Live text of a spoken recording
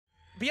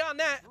beyond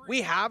that,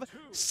 we have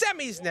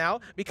semis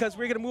now because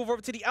we're going to move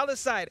over to the other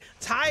side.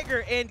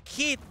 Tiger and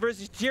Keith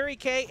versus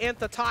Jerryk and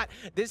Thotot.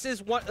 This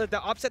is what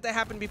the upset that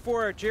happened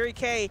before.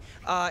 Jerryk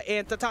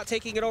and Thotot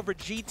taking it over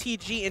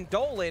GTG and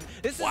Dolan.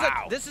 This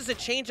is a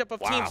change up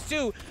of teams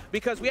too,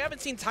 because we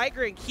haven't seen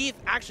Tiger and Keith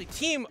actually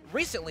team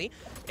recently,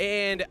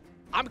 and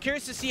I'm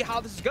curious to see how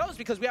this goes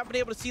because we haven't been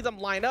able to see them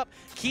line up.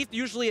 Keith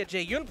usually a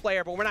Jae-Yoon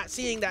player, but we're not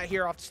seeing that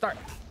here off the start.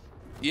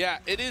 Yeah,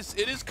 it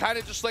is kind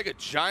of just like a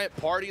giant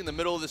party in the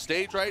middle of the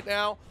stage right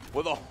now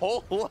with a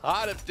whole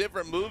lot of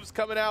different moves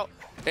coming out.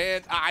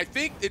 And I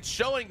think it's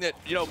showing that,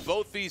 you know,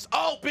 both these,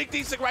 oh, big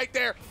decent right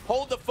there.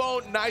 Hold the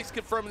phone, nice,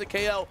 confirming the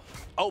KO.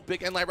 Oh,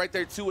 big end line right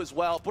there too as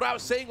well. But what I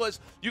was saying was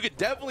you could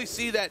definitely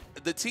see that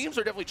the teams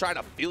are definitely trying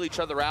to feel each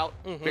other out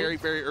very,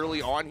 very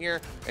early on here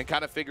and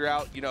kind of figure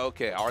out, you know,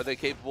 okay, are they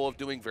capable of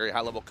doing very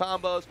high level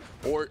combos,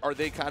 or are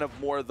they kind of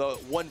more the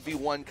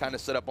 1v1 kind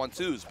of setup on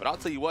twos? But I'll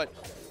tell you what,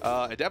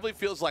 it definitely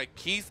feels like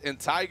Keith and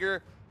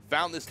Tiger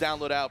found this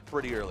download out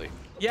pretty early.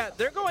 Yeah,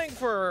 they're going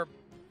for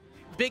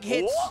big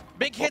hits,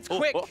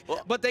 quick,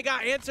 but they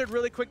got answered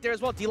really quick there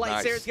as well.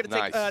 D-Light Sarah's going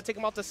to take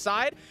him off the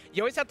side.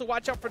 You always have to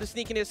watch out for the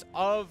sneakiness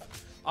of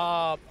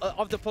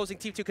the opposing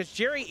team too, because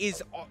Jerry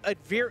is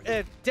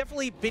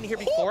definitely been here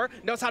before,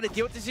 knows how to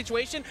deal with the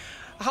situation.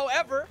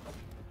 However,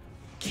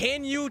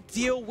 can you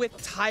deal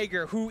with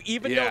Tiger, who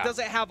even though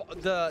doesn't have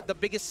the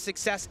biggest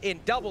success in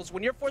doubles,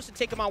 when you're forced to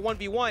take him on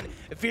 1v1,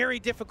 very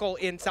difficult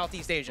in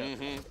Southeast Asia.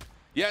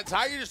 Yeah,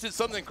 Tiger just did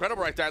something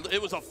incredible right there.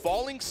 It was a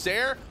falling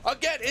Sair,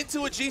 again,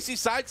 into a GC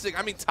side stick.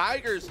 I mean,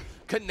 Tiger's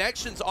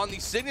connections on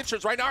these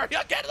signatures right now.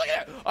 Again, look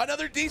at it,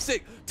 another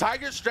D-sig.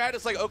 Tiger's strat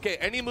is like, okay,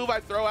 any move I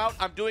throw out,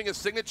 I'm doing a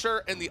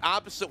signature in the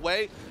opposite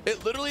way.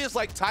 It literally is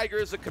like Tiger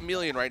is a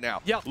chameleon right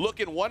now.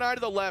 Looking one eye to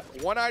the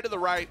left, one eye to the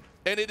right,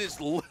 and it is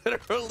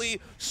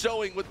literally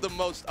showing with the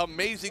most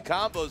amazing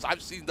combos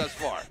I've seen thus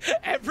far.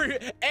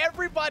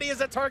 Everybody is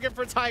a target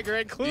for Tiger,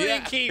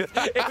 including Keith.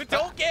 If we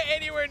don't get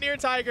anywhere near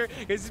Tiger,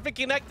 because he's been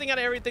connecting on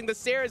everything, the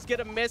Sair is going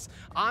to miss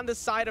on the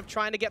side of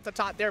trying to get the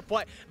top there,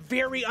 but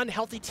very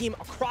unhealthy team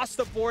across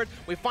the board.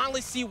 We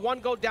finally see one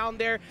go down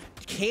there.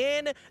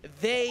 Can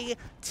they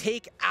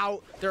take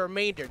out the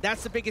remainder?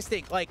 That's the biggest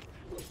thing. Like,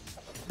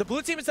 the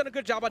blue team has done a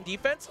good job on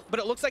defense, but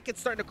it looks like it's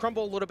starting to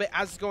crumble a little bit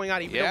as it's going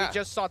on, even though we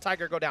just saw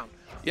Tiger go down.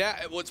 Yeah,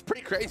 well, it's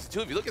pretty crazy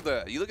too. If you look at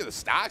the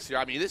stocks here,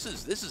 I mean, this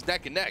is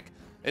neck and neck,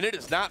 and it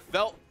has not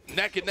felt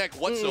neck and neck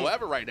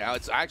whatsoever right now.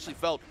 It's actually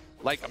felt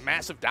like a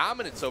massive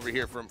dominance over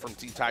here from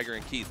Team Tiger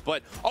and Keith.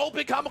 But oh,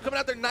 big combo coming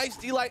out there, nice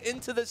D-Light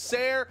into the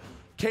Sair.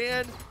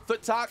 Can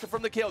Thotot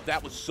from the KO?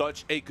 That was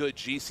such a good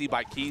GC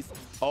by Keith.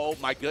 Oh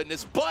my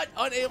goodness, but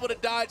unable to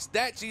dodge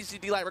that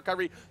GC D-Light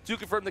recovery to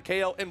confirm the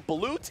KO, and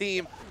blue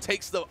team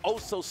takes the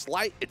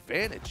oh-so-slight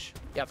advantage.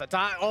 Yeah,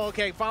 Thotot, oh,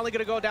 okay, finally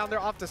gonna go down there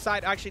off the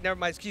side. Actually, never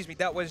mind, excuse me,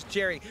 that was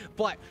Jerry.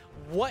 But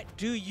what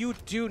do you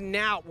do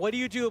now? What do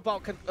you do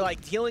about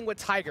like dealing with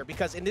Tiger?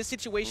 Because in this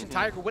situation,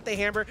 Tiger with the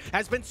hammer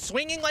has been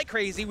swinging like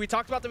crazy. We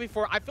talked about that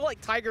before. I feel like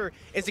Tiger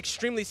is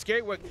extremely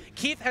scary.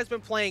 Keith has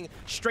been playing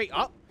straight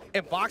up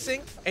and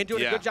boxing and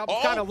doing a good job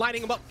of kind of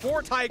lining him up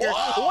for Tiger.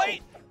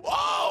 Wait!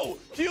 Whoa!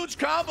 Huge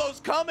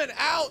combos coming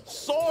out.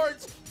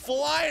 Swords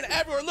flying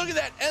everywhere. Look at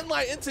that end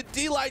light into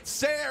D-Light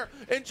Sair.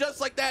 And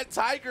just like that,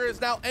 Tiger has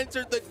now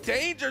entered the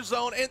danger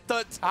zone. And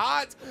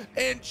Thotot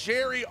and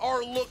Jerry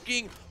are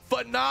looking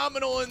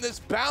phenomenal in this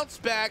bounce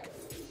back.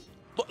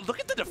 Look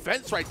at the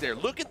defense right there.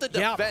 Look at the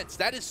defense.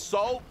 That is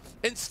so,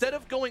 instead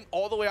of going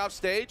all the way off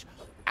stage,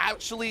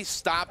 actually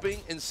stopping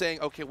and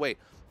saying, okay, wait,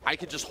 I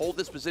could just hold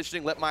this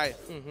positioning, let my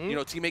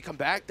teammate come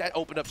back. That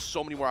opened up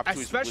so many more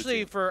opportunities.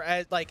 Especially for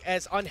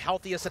as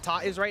unhealthy as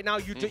Thotot is right now.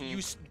 You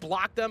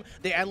block them.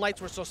 The end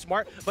lights were so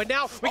smart. But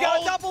now we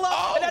got a double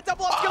up, and that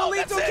double up's going to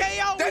lead to a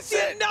KO. We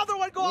see another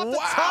one go off the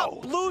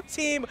top. Blue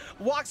team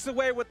walks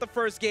away with the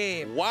first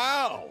game.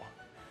 Wow.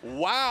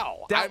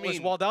 Wow. That was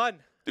well done.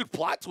 Dude,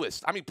 plot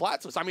twist. I mean,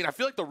 I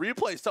feel like the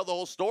replays tell the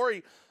whole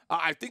story.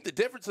 I think the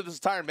difference of this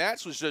entire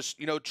match was just,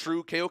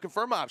 true KO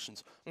confirm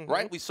options,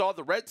 right? We saw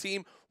the red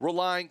team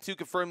relying to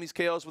confirm these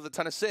KOs with a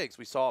ton of SIGs.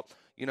 We saw,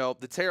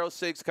 the Taro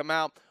SIGs come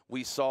out.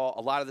 We saw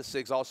a lot of the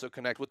SIGs also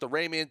connect with the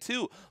Rayman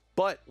too.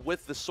 But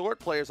with the sword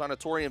players on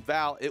Atori and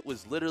Val, it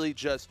was literally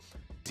just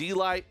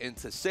D-Light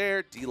into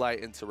Sair,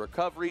 D-Light into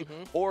recovery,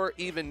 or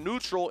even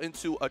neutral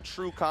into a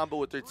true combo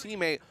with their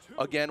teammate,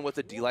 again with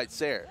a D-Light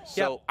Sair.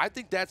 So I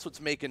think that's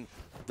what's making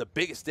the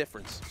biggest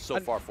difference so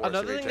far for us.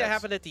 Another thing that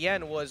happened at the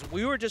end was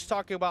we were just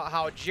talking about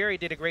how Jerry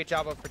did a great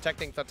job of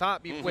protecting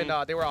Thotot when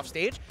they were off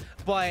stage,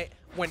 but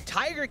when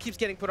Tiger keeps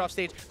getting put off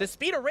stage, the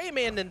speed of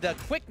Rayman and the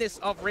quickness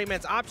of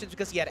Rayman's options,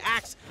 because he had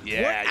Axe,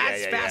 weren't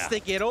as fast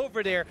to get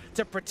over there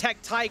to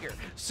protect Tiger.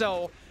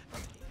 So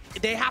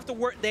they have to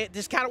work, they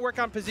just kind of work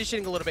on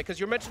positioning a little bit, because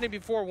you were mentioning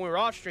before when we were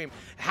off stream,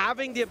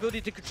 having the ability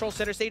to control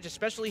center stage,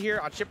 especially here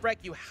on Shipwreck,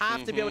 you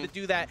have to be able to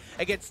do that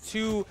against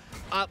two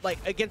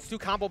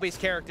combo-based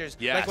characters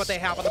like what they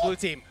have on the blue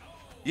team.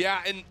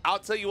 Yeah, and I'll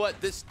tell you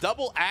what, this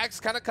double axe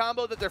kind of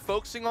combo that they're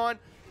focusing on,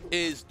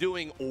 is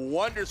doing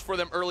wonders for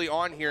them early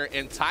on here.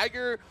 And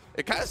Tiger,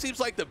 it kind of seems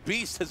like the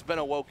beast has been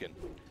awoken.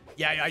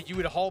 Yeah, you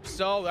would hope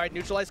so. All right,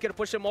 Neutralize going to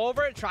push him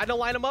over and try to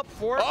line him up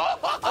for.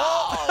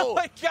 Oh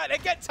my God!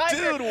 Again,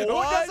 Tiger. Dude,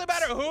 what? It doesn't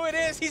matter who it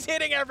is. He's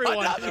hitting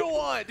everyone. Another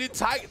one, dude.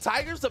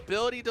 Tiger's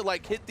ability to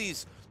like hit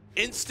these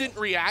instant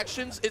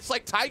reactions. It's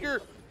like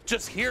Tiger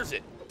just hears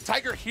it.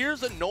 Tiger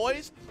hears a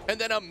noise and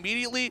then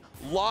immediately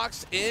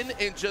locks in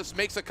and just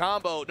makes a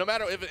combo. No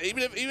matter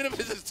even if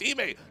it's his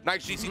teammate.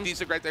 Nice GC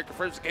decent right there,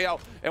 confirms the KO.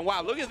 And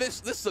wow, look at this.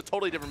 This is a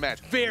totally different match.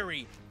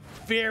 Very,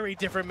 very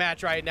different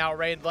match right now,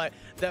 Ray. But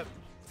the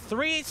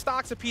 3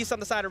 stocks apiece on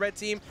the side of red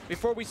team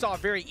before we saw a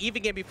very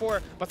even game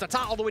before, but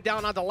Thotot all the way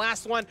down on the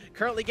last one,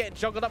 currently getting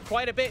juggled up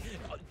quite a bit.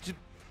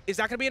 Is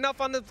that going to be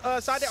enough on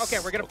the side there? Okay,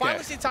 we're going to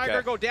finally see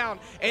Tiger go down,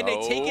 and they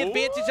take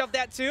advantage of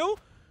that too.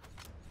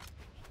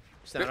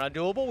 It's not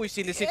undoable. We've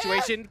seen this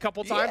situation a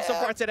couple times so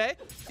far today.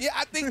 Yeah,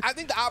 I think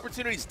the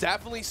opportunity is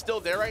definitely still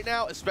there right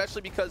now,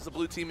 especially because the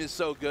blue team is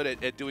so good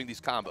at doing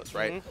these combos,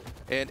 right?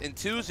 And in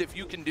 2s, if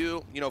you can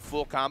do, you know,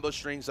 full combo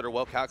strings that are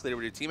well calculated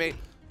with your teammate,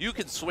 you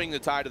can swing the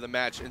tide of the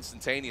match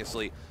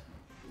instantaneously.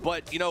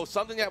 But, you know,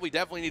 something that we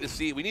definitely need to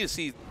see, we need to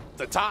see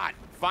the Thotot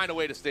find a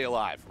way to stay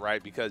alive,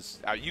 right? Because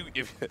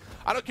if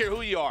I don't care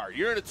who you are,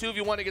 you're in a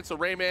 2v1 against a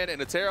Rayman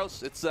and a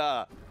Taros, it's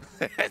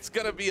it's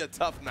gonna be a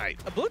tough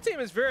night. The blue team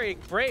is very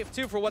brave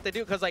too for what they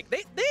do, because like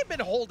they've been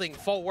holding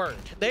forward.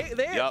 They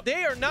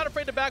are not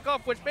afraid to back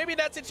off, which maybe in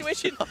that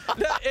situation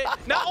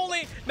not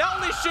only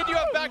should you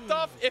have backed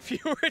off if you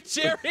were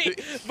Jerry,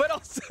 but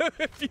also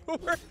if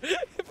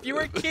you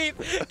were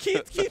Keith.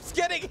 Keith keeps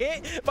getting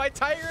hit by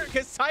Tiger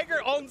because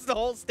Tiger owns the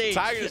whole stage.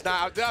 Tiger's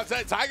not.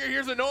 Tiger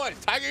hears a noise.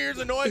 Tiger hears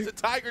a noise, and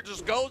Tiger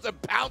just goes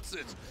and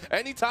pounces.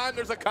 Anytime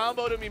there's a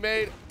combo to be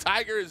made,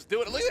 Tiger is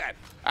doing it. Look at that.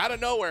 Out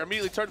of nowhere,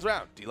 immediately turns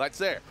around. D-Light's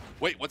there.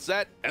 Wait, what's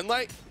that?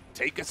 End-Light?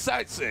 Take a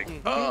side sig.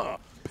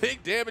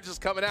 Big damage is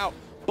coming out.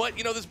 But,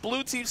 you know, this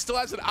blue team still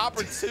has an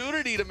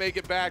opportunity to make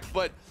it back,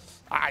 but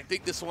I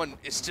think this one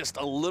is just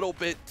a little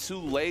bit too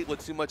late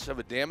with too much of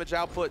a damage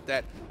output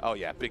that, oh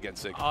yeah, big end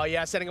sig. Oh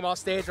yeah, sending him off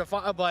stage,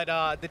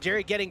 but the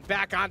Jerry getting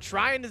back on,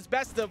 trying his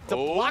best to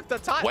block the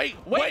top. Wait.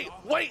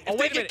 If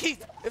they get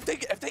Keith, if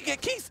they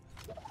get Keith.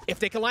 If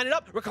they can line it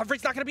up,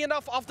 recovery's not going to be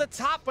enough off the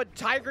top, but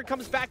Tiger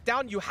comes back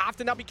down. You have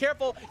to now be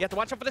careful. You have to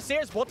watch out for the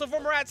stairs. Both of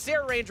them are at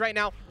stair range right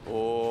now.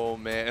 Oh,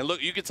 man. And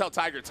look, you can tell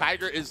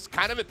Tiger is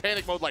kind of in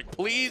panic mode, like,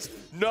 please,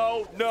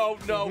 no.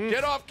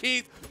 Get off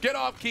Keith. Get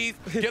off Keith.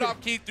 Get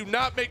off Keith. Do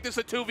not make this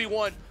a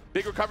 2v1.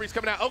 Big recovery's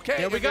coming out. Okay,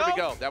 here we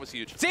go. That was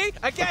huge. See,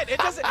 again, it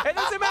doesn't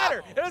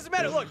matter. It doesn't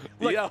matter. Look,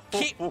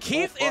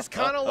 Keith is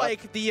kind of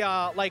like the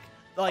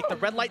like the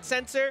red light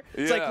sensor.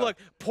 It's like, look,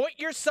 point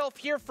yourself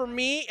here for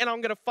me, and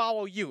I'm gonna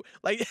follow you.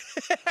 Like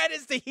that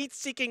is the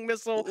heat-seeking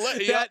missile.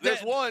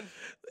 There's one.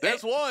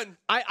 There's one.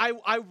 I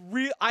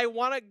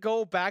want to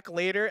go back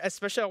later,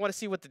 especially I want to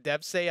see what the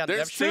devs say on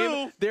dev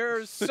stream. Two.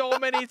 There's so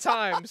many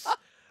times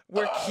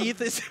where Keith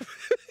has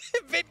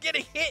been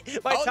getting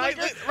hit by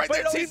Tiger. Right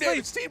there, team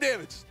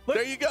damage. Look,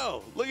 there you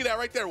go. Look at that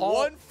right there,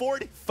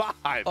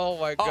 145. Oh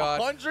my God.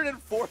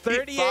 145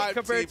 38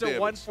 compared to damage.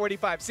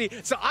 145. See,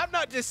 so I'm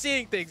not just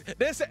seeing things.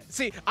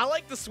 See, I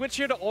like the switch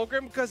here to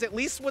Ulgrim because at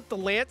least with the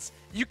Lance,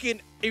 you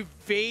can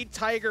evade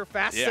Tiger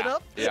fast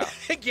enough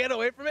and get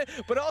away from it.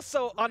 But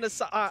also on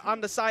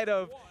the side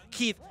of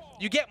Keith,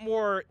 you get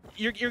more,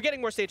 you're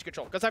getting more stage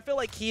control, because I feel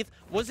like Keith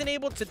wasn't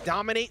able to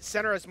dominate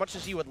center as much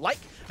as he would like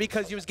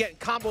because he was getting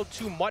comboed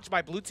too much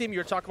by blue team. You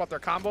were talking about their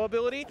combo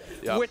ability.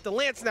 With the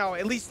Lance now,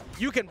 at least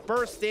you can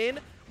burst in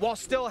while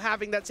still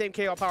having that same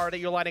KO power that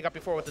you're lining up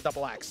before with the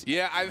double axe.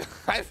 Yeah, I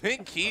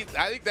think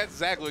that's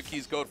exactly what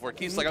Keith's going for.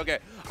 Keith's like, okay,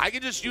 I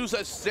can just use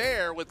a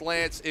stare with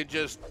Lance and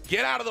just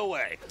get out of the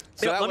way.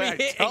 So that way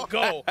hit and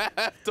go.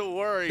 Have to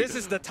worry. This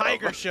is the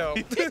Tiger show.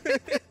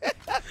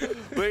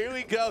 But here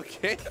we go,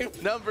 game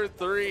number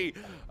 3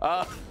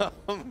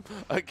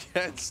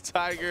 against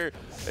Tiger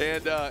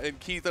and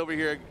Keith over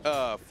here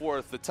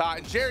for the Thotot,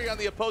 and Jerry on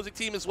the opposing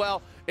team as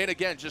well. And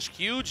again, just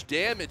huge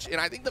damage. And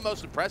I think the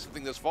most impressive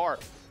thing this far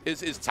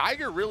is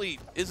Tiger really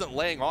isn't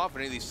laying off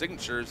any of these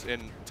signatures,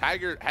 and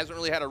Tiger hasn't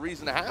really had a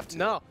reason to have to.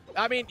 No,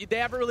 I mean, they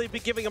haven't really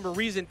been giving him a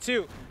reason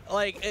to.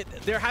 Like,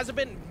 there hasn't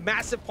been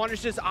massive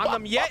punishes on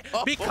them yet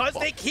because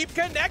they keep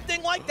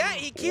connecting like that.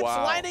 He keeps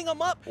lining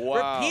them up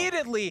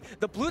repeatedly.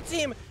 The blue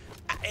team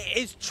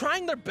is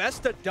trying their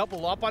best to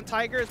double up on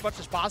Tiger as much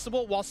as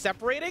possible while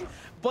separating,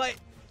 but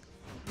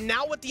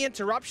now with the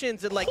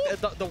interruptions and like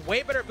the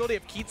way better ability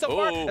of Keith so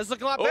far, it's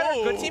looking a lot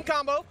better. Good team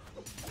combo.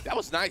 That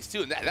was nice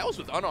too, and that was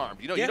with unarmed.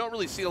 You know, you don't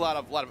really see a lot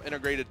of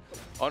integrated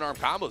unarmed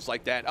combos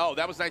like that. Oh,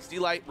 that was nice.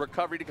 D-Light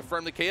recovery to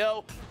confirm the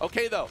KO.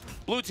 Okay though,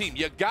 blue team,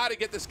 you gotta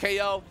get this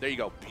KO. There you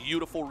go,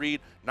 beautiful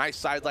read. Nice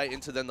side light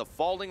into then the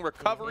falling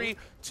recovery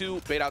to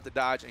bait out the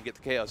dodge and get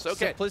the KO. So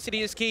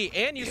simplicity is key,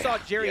 and you saw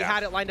Jerry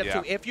had it lined up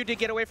too. If you did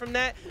get away from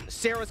that,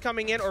 Sarah's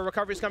coming in or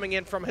recovery's coming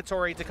in from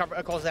Hattori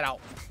to close that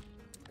out.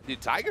 Dude,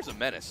 Tiger's a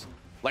menace.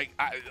 Like,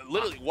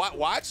 literally,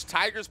 watch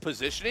Tiger's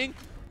positioning.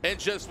 And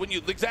just when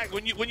you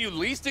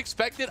least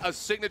expect it, a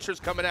signature's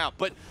coming out.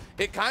 But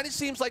it kind of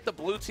seems like the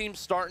blue team's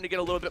starting to get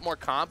a little bit more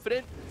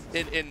confident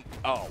in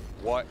oh,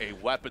 what a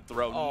weapon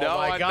throw. Oh no,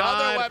 my another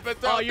God. weapon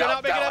throw. Oh, you're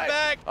not making it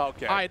back.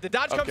 Okay. All right, the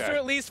dodge comes through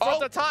at least from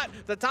the Tot.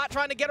 The Tot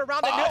trying to get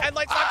around it, and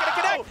Light's not going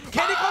to connect.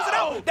 Can he close it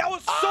out? That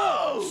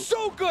was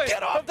so good.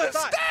 Get off the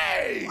Tot.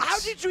 stage! How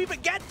did you even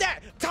get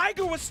that?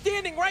 Tiger was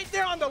standing right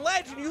there on the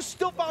ledge, and you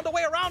still found a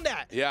way around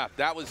that. Yeah,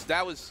 that was.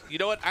 You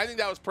know what? I think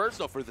that was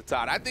personal for the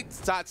Tot. I think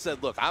the Tot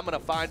said, "Look, I'm going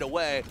to find a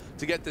way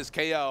to get this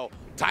KO.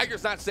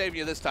 Tiger's not saving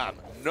you this time.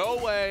 No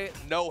way,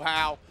 no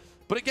how."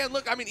 But again,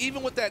 look, I mean,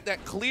 even with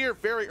that clear,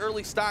 very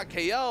early stock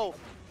KO,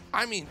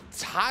 I mean,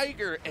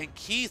 Tiger and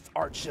Keith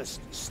are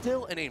just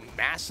still in a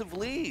massive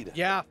lead.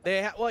 Yeah,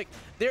 they have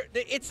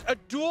it's a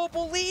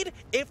doable lead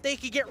if they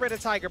could get rid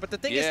of Tiger. But the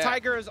thing is,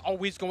 Tiger is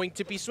always going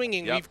to be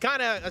swinging. We've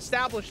kind of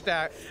established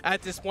that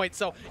at this point.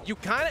 So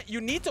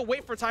you need to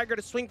wait for Tiger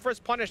to swing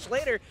first, punish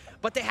later.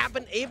 But they have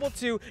been able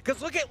to,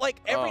 because look at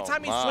every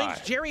time he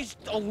swings, Jerry's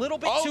a little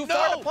bit too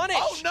far to punish.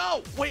 Oh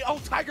no! Wait,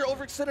 Tiger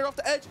overextended off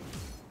the edge.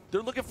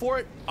 They're looking for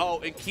it.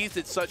 Oh, and Keith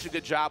did such a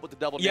good job with the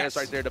double dash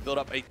right there to build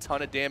up a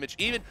ton of damage.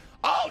 Even,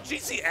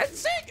 GC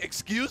Ensig?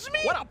 Excuse me?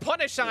 What a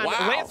punish on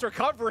Lance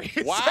recovery.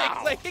 It's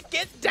like,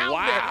 get down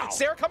there.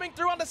 Sarah coming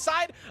through on the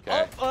side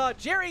of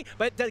Jerry,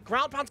 but the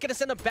ground pound's going to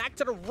send them back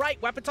to the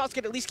right. Weapon toss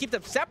can at least keep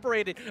them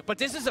separated, but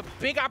this is a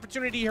big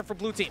opportunity here for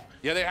blue team.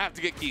 Yeah, they have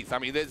to get Keith. I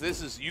mean,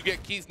 this is, you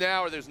get Keith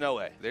now or there's no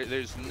way.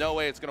 There's no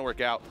way it's going to work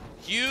out.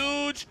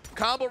 Huge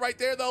combo right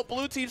there, though.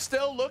 Blue team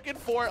still looking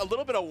for a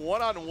little bit of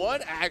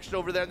one-on-one action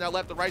over there on that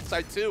left and right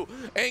side, too.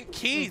 And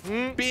Keith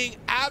being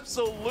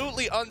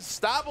absolutely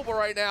unstoppable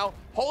right now,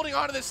 holding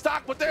on to this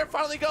stock, but there it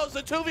finally goes.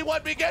 The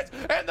 2v1 begins,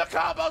 and the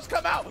combos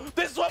come out.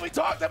 This is what we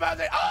talked about.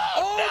 They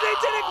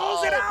didn't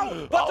close it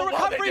out, but the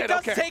recovery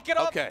does take it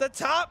off the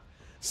top.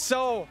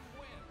 So,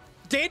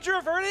 danger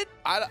averted,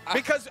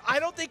 because I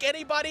don't think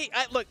anybody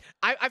look.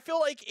 I feel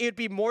like it'd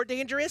be more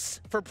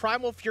dangerous for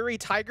Primal Fury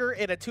Tiger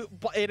in a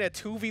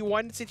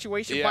 2v1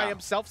 situation by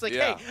himself. It's like,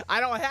 hey, I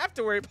don't have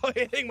to worry about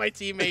hitting my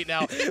teammate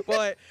now.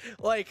 But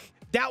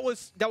that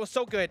was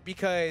so good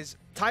because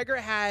Tiger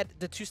had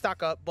the 2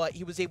 stock up, but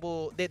he was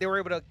able. They were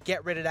able to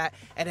get rid of that,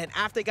 and then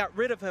after they got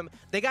rid of him,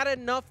 they got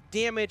enough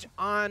damage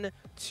on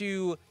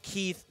to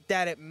Keith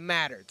that it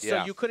mattered.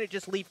 So you couldn't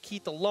just leave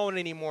Keith alone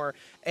anymore,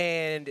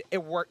 and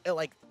it worked.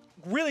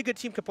 Really good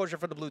team composure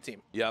for the blue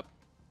team. Yep.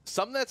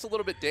 Something that's a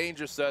little bit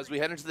dangerous, though, as we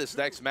head into this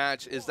next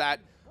match, is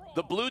that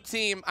the blue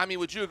team, I mean,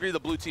 would you agree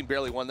the blue team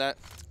barely won that?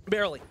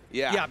 Barely.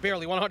 Yeah. Yeah,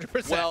 barely,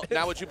 100%. Well,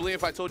 now would you believe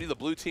if I told you the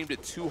blue team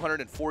did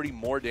 240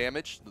 more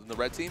damage than the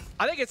red team?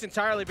 I think it's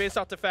entirely based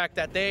off the fact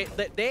that they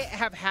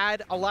have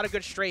had a lot of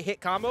good straight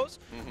hit combos,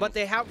 but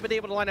they haven't been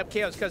able to line up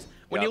KOs, because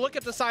when you look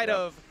at the side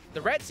of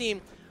the red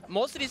team,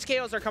 most of these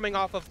KOs are coming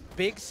off of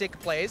big, sick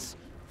plays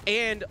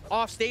and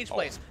off-stage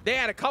plays. They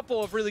had a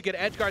couple of really good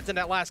edge guards in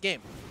that last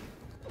game.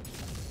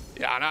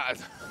 Yeah,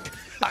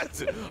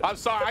 I'm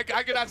sorry,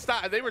 I could not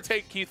stop. They were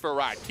taking Keith for a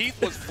ride.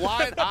 Keith was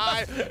flying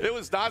high. It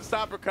was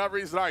non-stop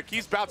recoveries. And all right,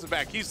 Keith's bouncing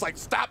back. He's like,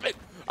 stop it.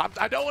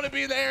 I don't want to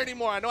be in the air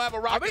anymore. I know I have a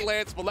rocket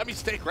lance, but let me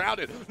stay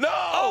grounded.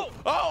 No!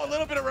 Oh, a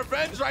little bit of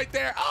revenge right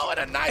there. Oh,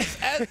 and a nice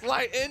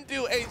S-light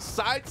into a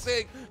side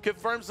sig.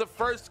 Confirms the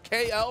first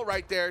KL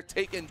right there,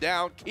 taking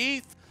down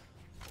Keith.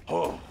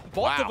 Oh,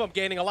 both of them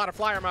gaining a lot of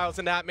flyer miles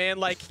in that, man.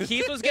 Like,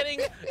 Keith was getting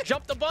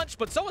jumped a bunch,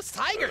 but so was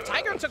Tiger.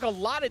 Tiger took a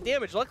lot of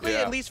damage. Luckily,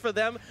 at least for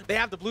them, they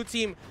have the blue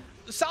team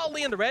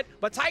solidly in the red,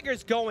 but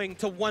Tiger's going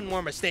to one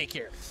more mistake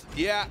here.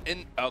 Yeah,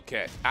 and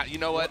okay. You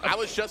know what? I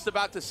was just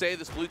about to say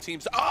this blue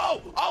team's...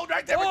 Oh,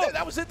 right there, right there.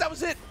 That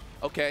was it.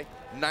 Okay,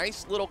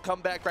 nice little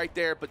comeback right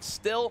there, but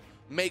still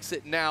makes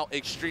it now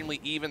extremely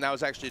even. That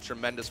was actually a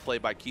tremendous play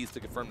by Keith to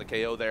confirm the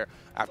KO there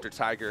after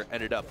Tiger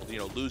ended up,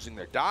 losing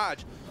their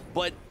dodge.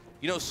 But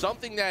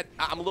something that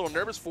I'm a little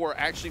nervous for,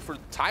 actually, for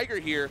Tiger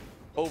here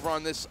over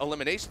on this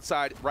elimination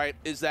side, right,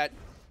 is that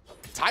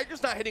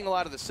Tiger's not hitting a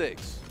lot of the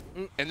SIGs.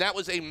 And that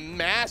was a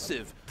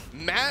massive,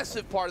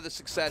 massive part of the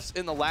success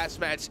in the last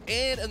match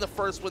and in the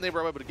first one they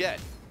were able to get.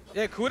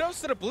 Yeah,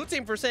 kudos to the blue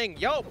team for saying,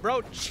 yo,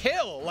 bro,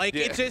 chill. Like,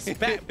 it's just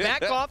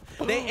back off.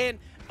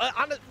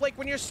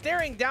 When you're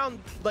staring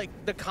down,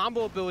 the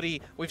combo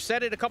ability, we've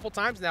said it a couple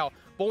times now,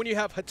 but when you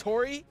have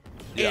Hattori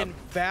and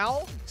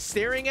Val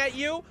staring at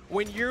you,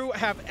 when you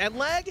have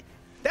N-Lag,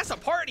 that's a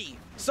party.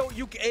 So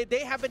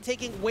they have been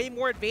taking way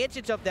more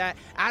advantage of that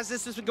as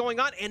this has been going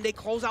on, and they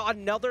close out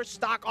another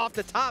stock off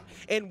the top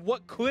and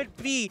what could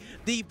be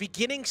the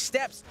beginning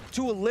steps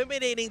to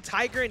eliminating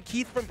Tiger and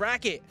Keith from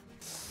bracket.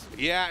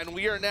 Yeah, and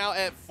we are now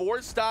at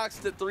 4 stocks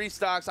to 3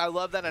 stocks. I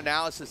love that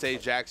analysis,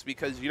 Ajax,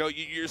 because,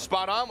 you're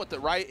spot on with it,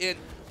 right?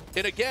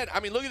 And again, I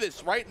mean, look at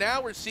this. Right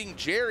now, we're seeing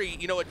Jerry,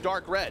 a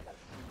dark red.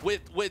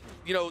 With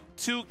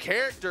 2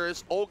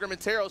 characters, Olgrim and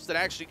Taros, that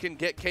actually can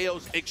get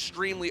KOs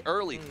extremely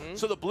early.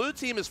 So the blue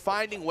team is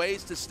finding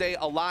ways to stay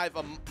alive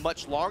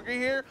much longer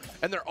here,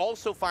 and they're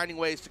also finding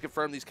ways to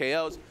confirm these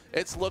KOs.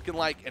 it's looking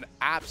like an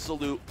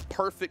absolute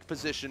perfect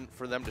position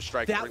for them to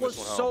strike. That and bring was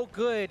this one so home.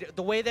 good.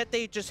 The way that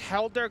they just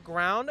held their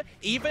ground,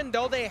 even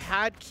though they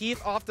had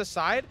Keith off the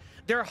side,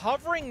 they're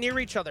hovering near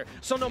each other.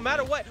 So no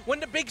matter what, when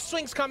the big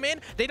swings come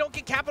in, they don't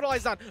get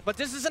capitalized on. But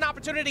this is an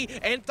opportunity,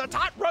 and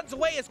Thotot runs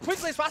away as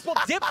quickly as possible,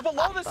 dips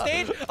below the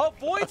stage,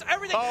 avoids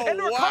everything, and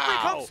the recovery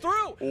comes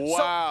through.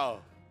 Wow.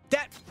 So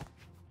that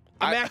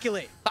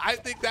immaculate. I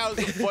think that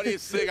was the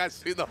funniest thing I've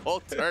seen the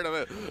whole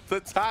tournament.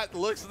 Thotot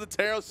looks at the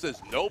Taro,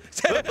 says, nope.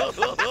 It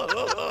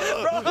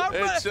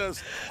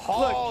just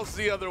hauls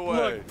the other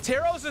way. Look,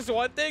 Taro's is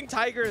one thing,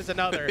 Tiger is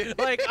another.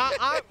 Like,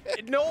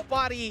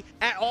 nobody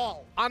at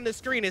all on the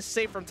screen is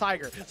safe from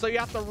Tiger, so you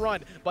have to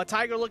run. But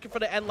Tiger looking for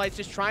the end lights,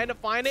 just trying to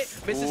find it,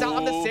 misses out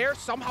on the Sair,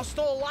 somehow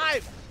still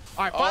alive.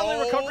 All right,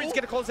 finally recovery's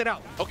gonna close it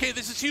out. Okay,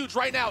 this is huge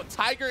right now.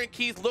 Tiger and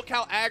Keith, look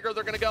how aggro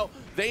they're gonna go.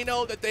 They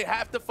know that they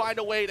have to find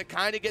a way to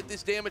kind of get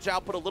this damage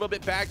output a little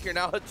bit back here.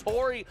 Now,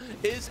 Hattori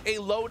is a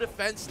low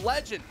defense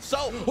legend.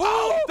 So,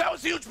 that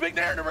was huge, big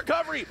narrative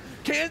recovery.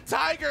 Can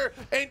Tiger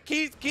and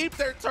Keith keep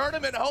their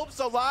tournament hopes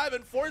alive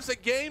and force a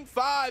game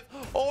 5,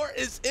 or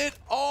is it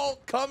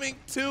all coming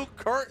to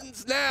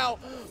curtains now?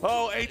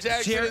 Oh,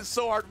 Ajax, it is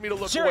so hard for me to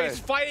look away. Jerry's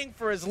fighting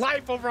for his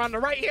life over on the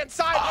right-hand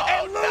side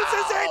and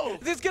loses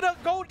it. This is gonna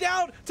go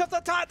down to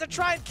Thotot to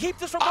try and keep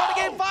this from going to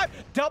game 5.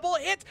 Double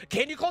hit.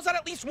 Can you close out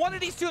at least one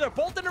of these two? They're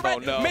both in the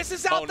red.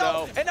 Misses out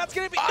though, and that's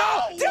gonna be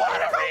what a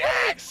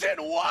reaction!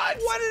 What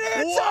an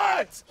answer!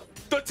 What?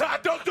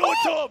 Thotot, don't do it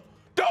to him!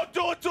 Don't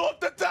do it to him,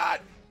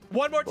 Thotot!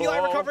 One more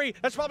D-line recovery.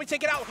 That's probably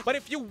taken out. But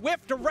if you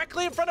whiff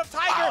directly in front of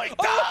Tiger, he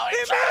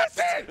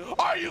missed!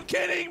 Are you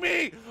kidding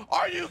me?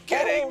 Are you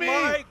kidding me?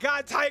 Oh my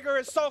God, Tiger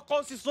is so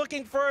close. He's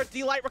looking for a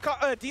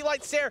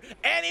D-light Sair.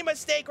 Any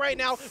mistake right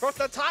now, or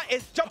Thotot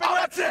is jumping around.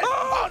 That's it!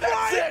 Oh,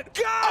 that's it!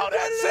 God, what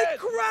an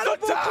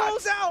incredible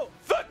closeout!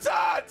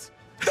 Thotot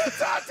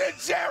and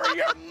Jerry,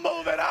 you're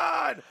moving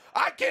on.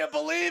 I can't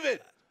believe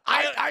it.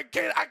 I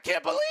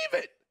can't believe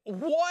it.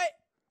 What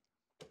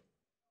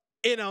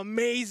an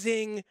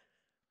amazing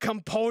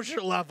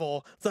composure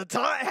level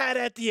Thotot had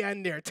at the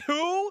end there.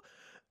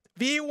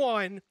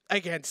 2v1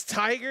 against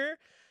Tiger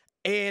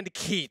and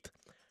Keith.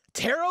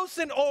 Taros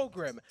and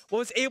Ogrim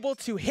was able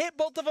to hit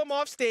both of them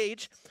off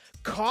stage,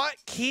 caught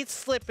Keith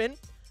slipping,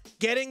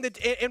 getting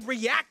and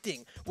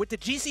reacting with the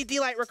GCD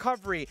light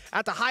recovery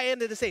at the high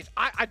end of the stage.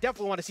 I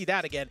definitely want to see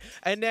that again.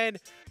 And then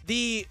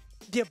the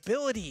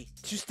ability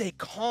to stay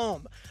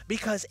calm,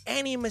 because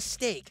any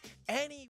mistake, any